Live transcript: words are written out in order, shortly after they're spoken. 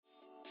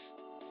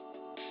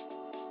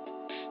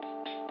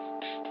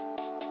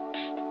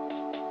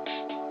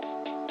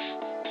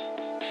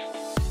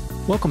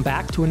Welcome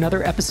back to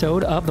another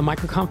episode of the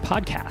MicroConf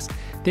podcast.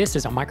 This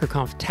is a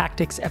MicroConf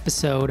Tactics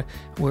episode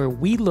where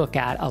we look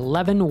at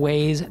 11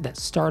 ways that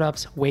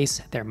startups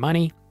waste their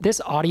money.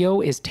 This audio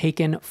is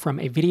taken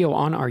from a video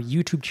on our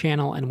YouTube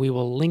channel, and we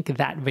will link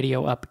that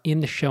video up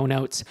in the show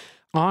notes.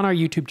 On our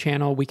YouTube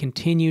channel, we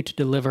continue to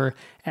deliver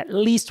at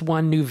least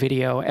one new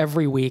video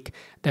every week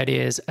that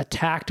is a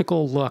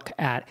tactical look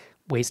at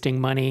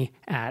wasting money,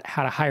 at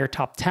how to hire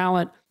top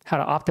talent, how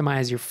to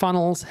optimize your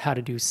funnels, how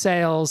to do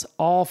sales,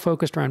 all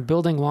focused around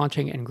building,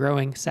 launching, and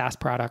growing SaaS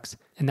products.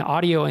 And the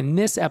audio in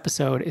this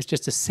episode is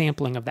just a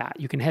sampling of that.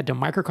 You can head to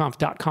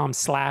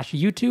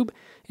microconf.com/YouTube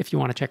if you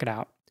want to check it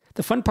out.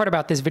 The fun part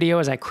about this video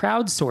is I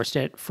crowdsourced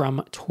it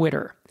from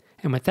Twitter.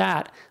 And with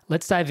that,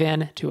 let's dive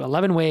in to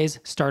 11 ways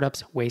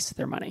startups waste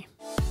their money.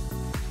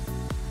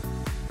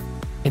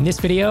 In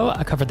this video,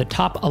 I cover the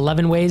top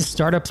 11 ways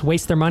startups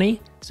waste their money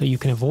so you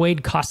can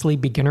avoid costly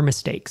beginner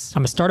mistakes.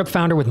 I'm a startup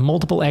founder with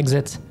multiple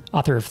exits,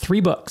 author of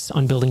 3 books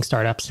on building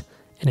startups,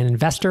 and an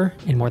investor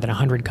in more than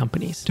 100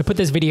 companies. To put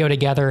this video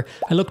together,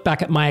 I looked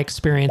back at my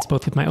experience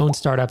both with my own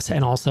startups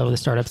and also the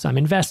startups I'm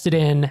invested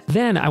in.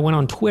 Then I went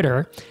on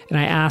Twitter and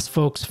I asked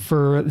folks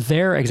for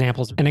their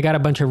examples, and I got a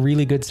bunch of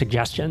really good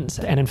suggestions.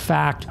 And in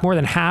fact, more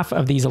than half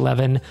of these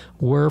 11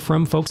 were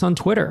from folks on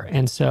Twitter.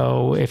 And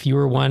so if you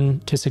were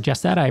one to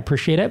suggest that, I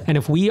appreciate it. And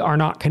if we are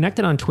not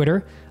connected on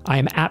Twitter, I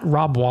am at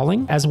Rob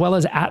Walling, as well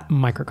as at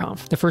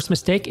MicroConf. The first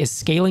mistake is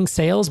scaling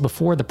sales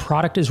before the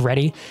product is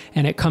ready,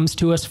 and it comes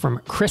to us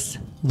from Chris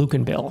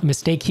Lukenbill. A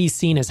mistake he's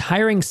seen is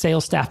hiring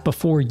sales staff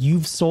before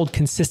you've sold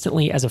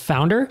consistently as a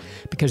founder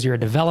because you're a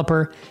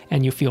developer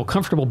and you feel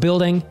comfortable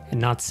building and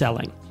not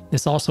selling.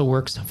 This also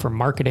works for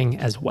marketing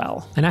as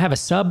well. And I have a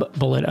sub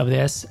bullet of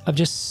this of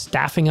just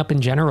staffing up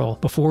in general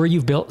before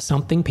you've built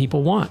something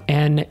people want.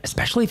 And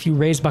especially if you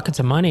raise buckets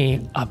of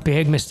money, a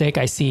big mistake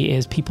I see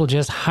is people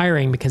just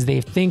hiring because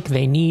they think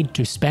they need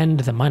to spend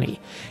the money.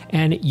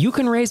 And you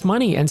can raise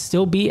money and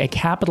still be a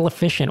capital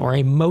efficient or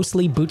a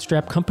mostly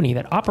bootstrap company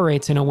that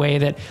operates in a way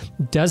that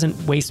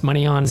doesn't waste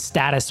money on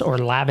status or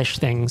lavish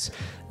things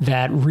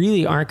that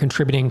really aren't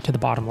contributing to the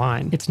bottom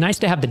line. It's nice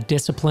to have the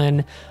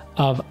discipline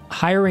of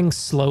hiring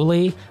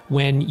slowly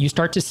when you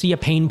start to see a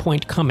pain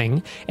point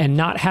coming and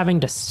not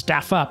having to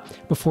staff up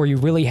before you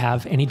really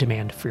have any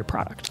demand for your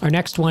product. Our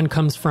next one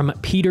comes from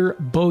Peter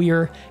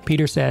Bowyer.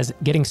 Peter says,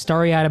 getting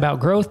starry-eyed about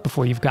growth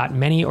before you've got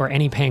many or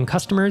any paying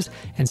customers,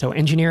 and so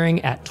engineering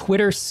at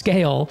Twitter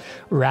scale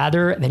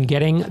rather than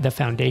getting the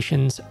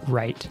foundations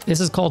right. This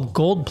is called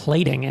gold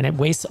plating, and it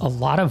wastes a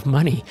lot of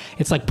money.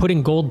 It's like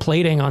putting gold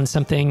plating on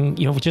something,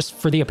 just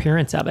for the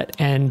appearance of it.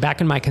 And back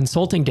in my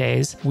consulting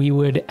days, we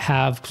would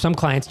have some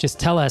clients just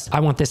tell us, I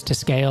want this to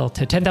scale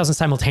to 10,000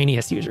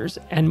 simultaneous users.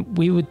 And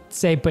we would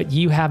say, but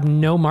you have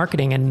no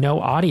marketing and no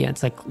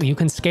audience. Like, you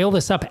can scale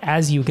this up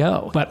as you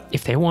go. But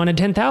if they wanted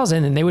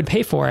 10,000 and they would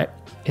pay for it,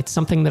 it's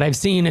something that I've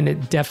seen, and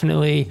it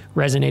definitely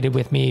resonated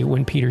with me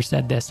when Peter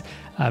said this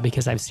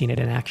because I've seen it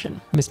in action.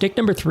 Mistake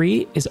number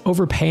 3 is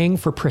overpaying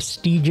for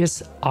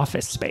prestigious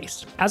office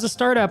space. As a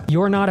startup,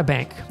 you're not a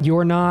bank.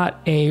 You're not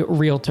a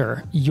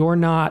realtor. You're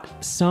not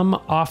some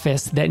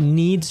office that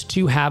needs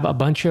to have a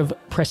bunch of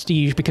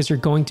prestige because you're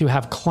going to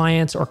have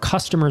clients or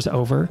customers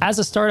over. As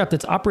a startup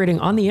that's operating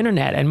on the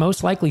internet and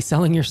most likely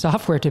selling your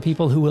software to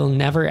people who will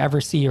never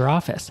ever see your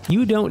office,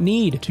 you don't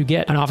need to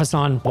get an office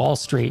on Wall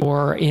Street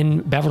or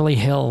in Beverly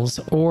Hills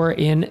or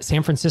in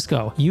San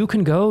Francisco. You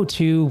can go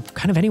to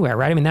kind of anywhere,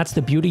 right? I mean, that's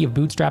the beauty of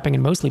bootstrapping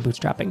and mostly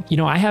bootstrapping.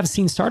 I have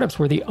seen startups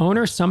where the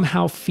owner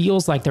somehow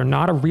feels like they're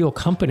not a real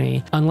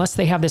company unless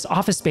they have this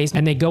office space,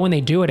 and they go and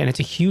they do it, and it's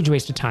a huge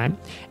waste of time.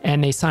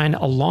 And they sign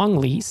a long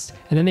lease,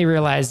 and then they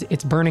realize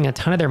it's burning a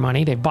ton of their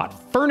money. They've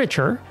bought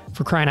furniture,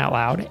 for crying out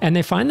loud, and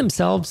they find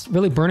themselves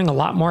really burning a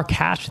lot more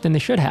cash than they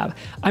should have.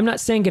 I'm not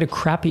saying get a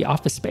crappy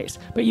office space,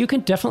 but you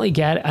can definitely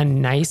get a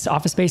nice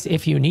office space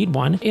if you need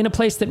one in a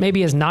place that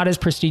maybe is not as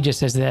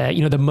prestigious as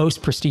the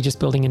most prestigious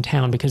building in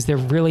town, because there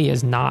really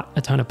is not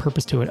a ton of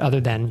purpose to it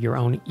other than your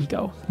own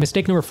ego.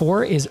 Mistake number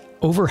 4 is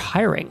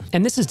overhiring.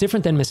 And this is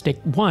different than mistake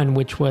 1,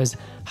 which was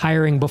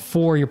hiring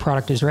before your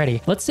product is ready.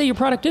 Let's say your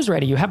product is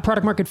ready, you have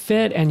product market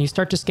fit, and you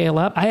start to scale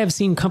up. I have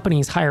seen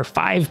companies hire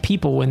 5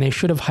 people when they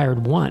should have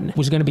hired 1,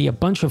 which is going to be a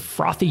bunch of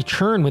frothy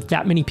churn with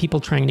that many people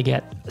trying to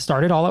get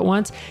started all at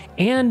once.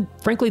 And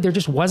frankly, there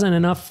just wasn't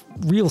enough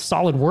real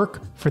solid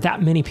work for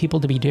that many people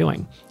to be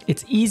doing.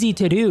 It's easy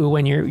to do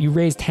when you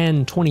raise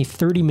 10, 20,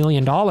 $30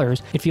 million.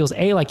 It feels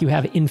like you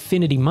have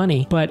infinity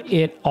money, but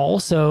it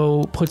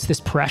also puts this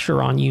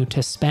pressure on you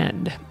to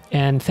spend.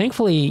 And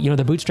thankfully,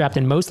 the bootstrapped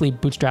and mostly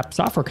bootstrapped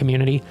software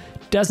community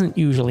doesn't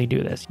usually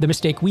do this. The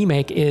mistake we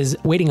make is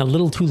waiting a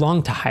little too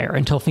long to hire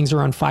until things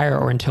are on fire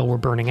or until we're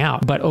burning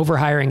out. But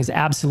overhiring is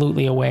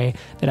absolutely a way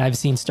that I've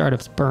seen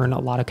startups burn a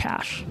lot of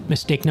cash.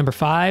 Mistake number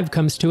 5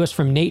 comes to us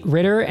from Nate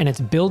Ritter, and it's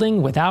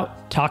building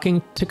without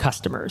talking to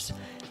customers.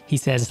 He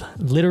says,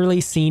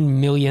 literally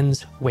seen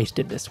millions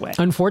wasted this way.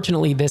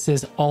 Unfortunately, this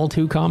is all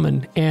too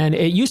common. And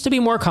it used to be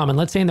more common.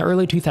 Let's say in the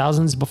early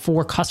 2000s,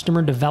 before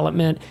customer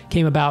development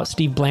came about,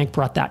 Steve Blank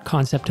brought that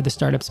concept to the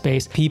startup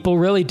space. People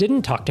really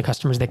didn't talk to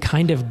customers. They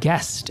kind of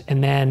guessed.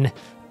 And then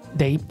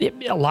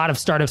a lot of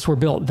startups were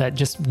built that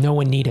just no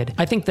one needed.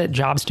 I think that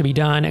jobs to be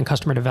done and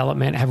customer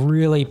development have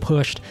really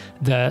pushed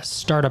the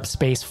startup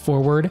space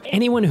forward.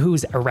 Anyone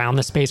who's around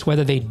the space,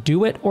 whether they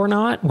do it or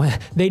not,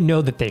 they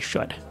know that they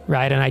should,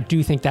 right? And I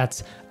do think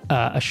that's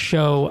a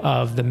show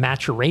of the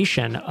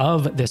maturation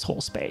of this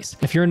whole space.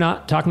 If you're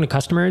not talking to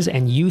customers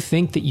and you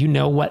think that you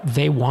know what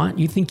they want,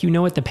 you think you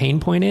know what the pain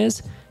point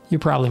is, you're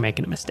probably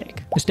making a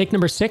mistake. Mistake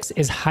number 6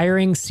 is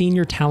hiring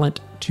senior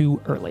talent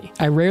too early.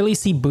 I rarely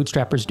see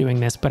bootstrappers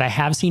doing this, but I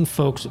have seen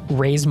folks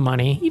raise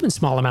money, even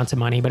small amounts of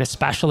money, but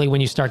especially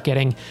when you start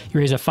you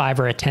raise a $5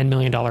 or a $10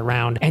 million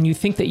round, and you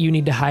think that you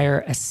need to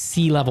hire a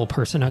C-level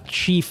person, a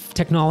chief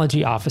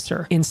technology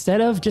officer, instead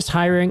of just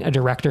hiring a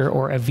director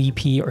or a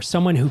VP or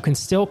someone who can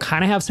still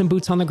kind of have some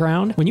boots on the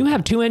ground. When you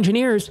have 2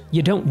 engineers,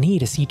 you don't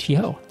need a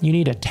CTO. You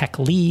need a tech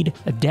lead,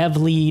 a dev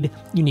lead,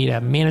 you need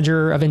a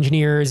manager of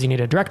engineers, you need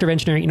a director of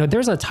engineering.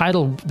 There's a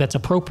title that's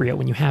appropriate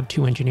when you have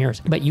 2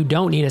 engineers, but you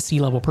don't need a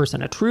C-level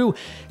person. A true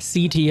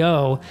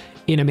CTO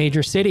in a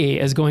major city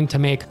is going to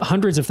make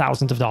hundreds of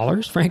thousands of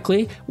dollars,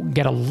 frankly,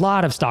 get a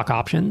lot of stock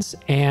options,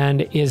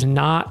 and is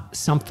not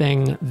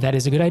something that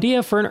is a good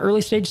idea for an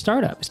early stage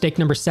startup. Mistake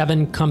number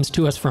 7 comes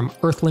to us from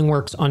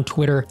Earthlingworks on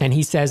Twitter, and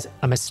he says,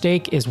 a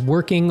mistake is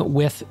working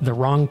with the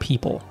wrong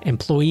people.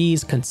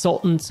 Employees,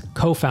 consultants,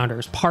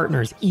 co-founders,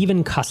 partners,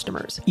 even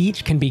customers.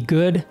 Each can be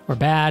good or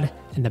bad,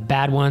 and the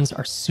bad ones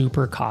are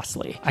super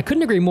costly. I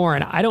couldn't agree more,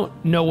 and I don't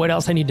know what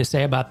else I need to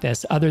say about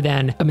this other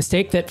than a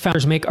mistake that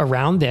founders make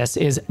around this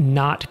is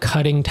not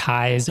cutting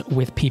ties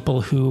with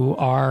people who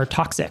are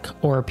toxic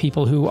or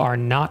people who are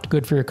not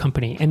good for your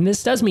company. And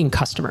this does mean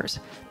customers.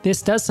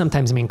 This does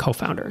sometimes mean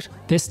co-founders.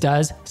 This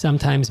does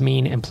sometimes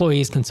mean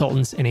employees,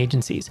 consultants, and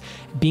agencies.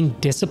 Being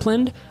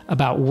disciplined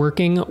about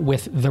working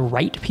with the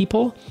right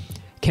people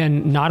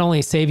can not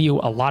only save you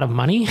a lot of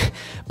money,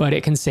 but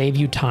it can save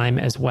you time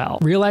as well.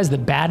 Realize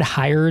that bad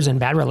hires and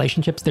bad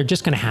relationships, they're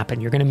just going to happen.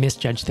 You're going to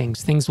misjudge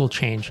things. Things will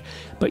change,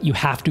 but you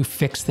have to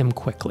fix them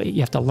quickly. You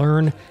have to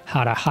learn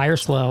how to hire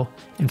slow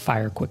and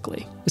fire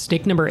quickly.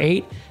 Mistake number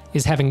 8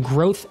 is having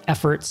growth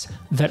efforts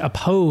that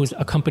oppose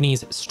a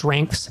company's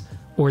strengths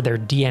or their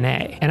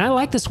DNA. And I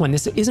like this one.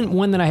 This isn't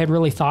one that I had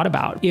really thought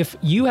about. If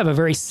you have a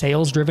very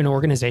sales-driven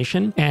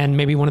organization and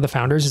maybe one of the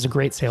founders is a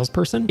great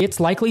salesperson, it's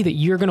likely that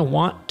you're going to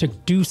want to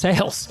do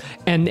sales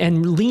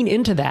and lean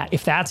into that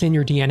if that's in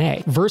your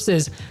DNA,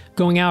 versus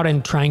going out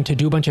and trying to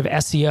do a bunch of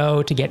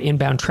SEO to get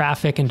inbound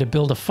traffic and to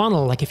build a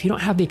funnel. Like if you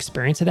don't have the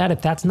experience of that,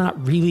 if that's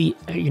not really,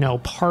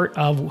 part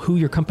of who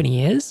your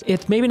company is,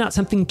 it's maybe not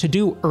something to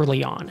do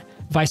early on.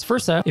 Vice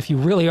versa, if you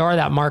really are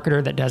that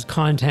marketer that does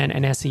content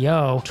and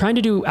SEO, trying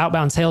to do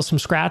outbound sales from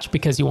scratch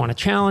because you want a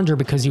challenge or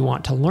because you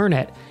want to learn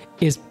it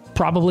is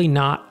probably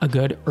not a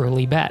good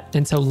early bet.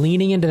 And so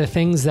leaning into the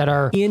things that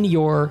are in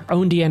your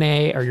own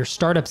DNA or your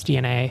startup's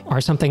DNA are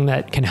something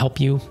that can help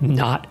you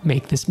not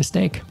make this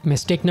mistake.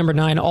 Mistake number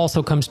 9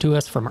 also comes to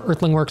us from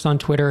Earthlingworks on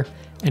Twitter,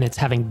 and it's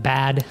having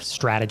bad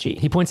strategy.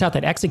 He points out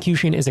that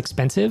execution is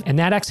expensive, and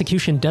that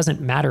execution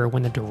doesn't matter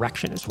when the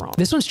direction is wrong.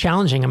 This one's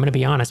challenging, I'm going to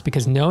be honest,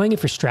 because knowing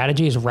if your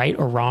strategy is right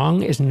or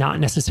wrong is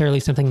not necessarily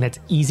something that's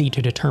easy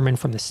to determine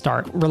from the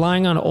start.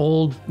 Relying on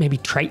old, maybe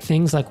trite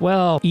things like,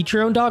 well, eat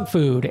your own dog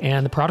food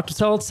and the product will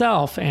sell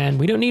itself and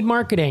we don't need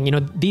marketing.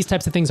 These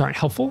types of things aren't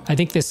helpful. I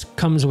think this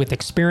comes with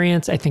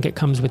experience. I think it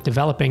comes with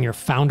developing your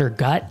founder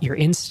gut, your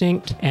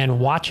instinct, and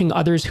watching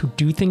others who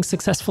do things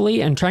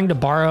successfully and trying to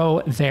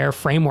borrow their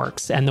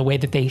frameworks and the way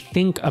that they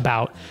think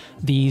about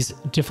these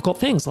difficult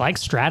things like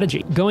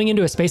strategy. Going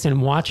into a space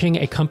and watching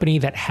a company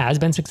that has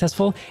been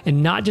successful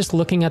and not just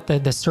looking at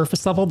the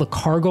surface level, the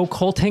cargo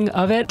culting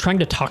of it, trying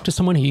to talk to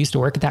someone who used to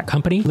work at that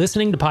company,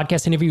 listening to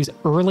podcast interviews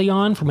early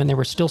on from when they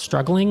were still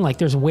struggling. Like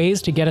there's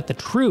ways to get at the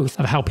truth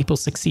of how people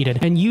succeeded,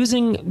 and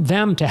using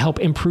them to help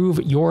improve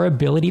your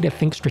ability to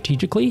think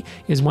strategically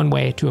is one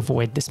way to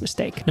avoid this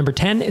mistake. Number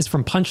 10 is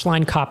from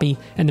Punchline Copy,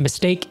 and the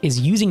mistake is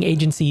using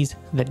agencies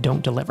that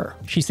don't deliver.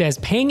 She says,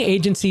 paying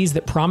agencies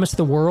that promise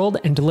the world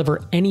and deliver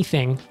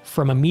anything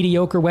from a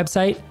mediocre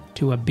website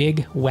to a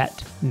big,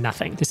 wet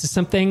nothing. This is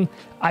something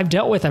I've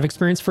dealt with. I've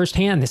experienced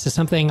firsthand. This is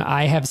something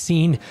I have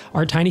seen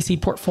our Tiny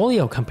Seed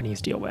portfolio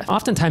companies deal with.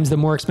 Oftentimes, the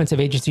more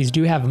expensive agencies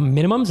do have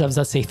minimums of,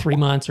 let's say, 3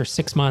 months or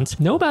 6 months.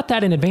 Know about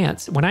that in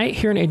advance. When I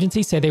hear an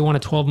agency say they want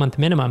a 12-month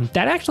minimum,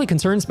 that actually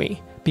concerns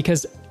me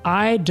because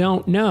I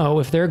don't know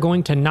if they're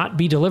going to not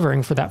be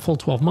delivering for that full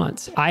 12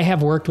 months. I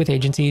have worked with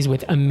agencies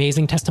with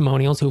amazing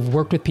testimonials who've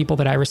worked with people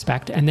that I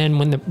respect. And then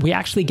when we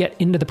actually get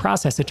into the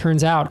process, it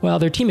turns out, well,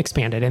 their team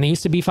expanded and they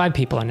used to be 5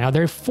 people and now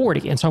they're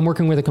 40. And so I'm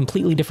working with a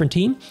completely different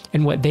team,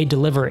 and what they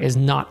deliver is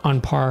not on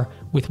par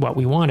with what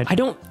we wanted. I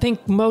don't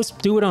think most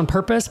do it on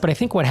purpose, but I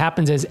think what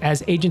happens is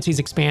as agencies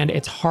expand,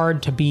 it's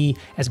hard to be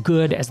as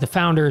good as the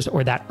founders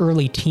or that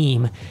early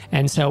team.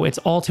 And so it's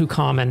all too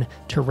common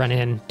to run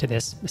into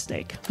this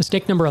mistake.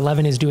 Mistake number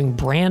 11 is doing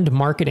brand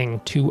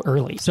marketing too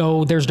early.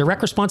 So there's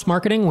direct response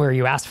marketing where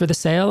you ask for the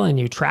sale and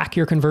you track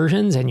your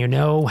conversions and you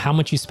know how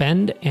much you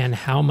spend and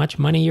how much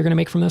money you're going to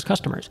make from those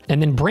customers.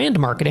 And then brand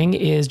marketing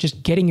is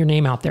just getting your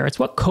name out there. It's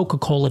what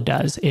Coca-Cola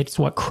does. It's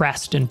what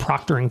Crest and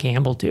Procter &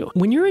 Gamble do.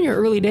 When you're in your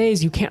early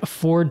days, you can't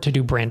afford to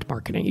do brand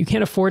marketing. You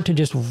can't afford to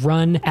just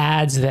run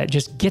ads that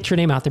just get your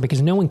name out there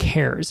because no one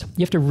cares.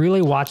 You have to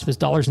really watch those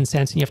dollars and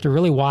cents, and you have to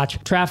really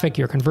watch traffic,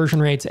 your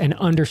conversion rates, and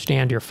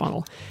understand your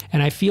funnel.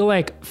 And I feel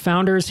like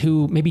founders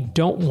who maybe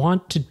don't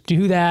want to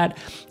do that,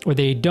 or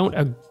they don't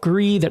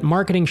agree that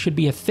marketing should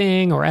be a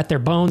thing, or at their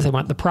bones, they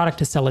want the product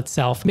to sell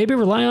itself, maybe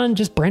rely on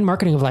just brand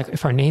marketing of like,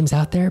 if our name's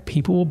out there,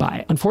 people will buy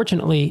it.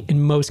 Unfortunately,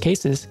 in most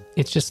cases,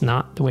 it's just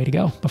not the way to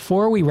go.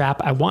 Before we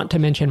wrap, I want to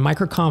mention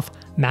MicroConf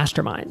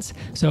masterminds.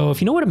 So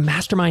if you know what a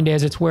mastermind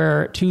is, it's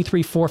where 2,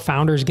 3, 4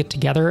 founders get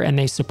together and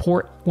they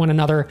support one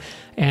another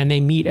and they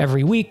meet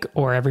every week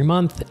or every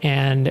month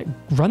and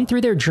run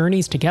through their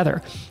journeys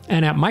together.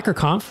 And at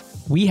MicroConf,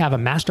 we have a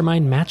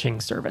mastermind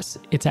matching service.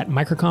 It's at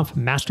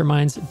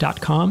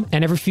microconfmasterminds.com.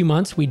 And every few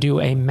months, we do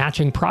a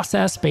matching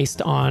process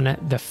based on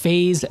the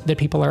phase that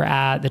people are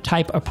at, the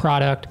type of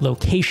product,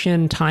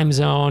 location, time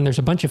zone. There's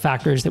a bunch of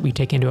factors that we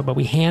take into it, but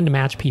we hand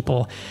match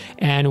people.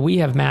 And we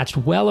have matched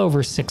well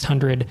over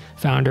 600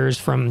 founders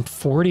from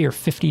 40 or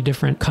 50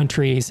 different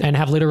countries and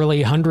have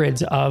literally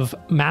hundreds of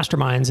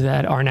masterminds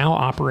that are now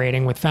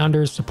operating with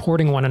founders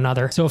supporting one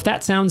another. So if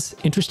that sounds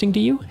interesting to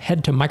you,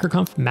 head to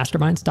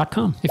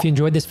microconfmasterminds.com. If you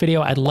enjoyed this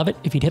video, I'd love it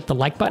if you'd hit the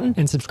like button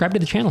and subscribe to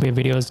the channel. We have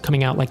videos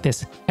coming out like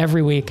this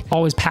every week,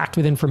 always packed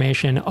with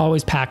information,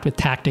 always packed with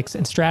tactics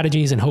and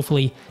strategies, and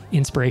hopefully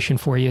inspiration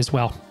for you as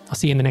well. I'll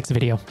see you in the next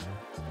video.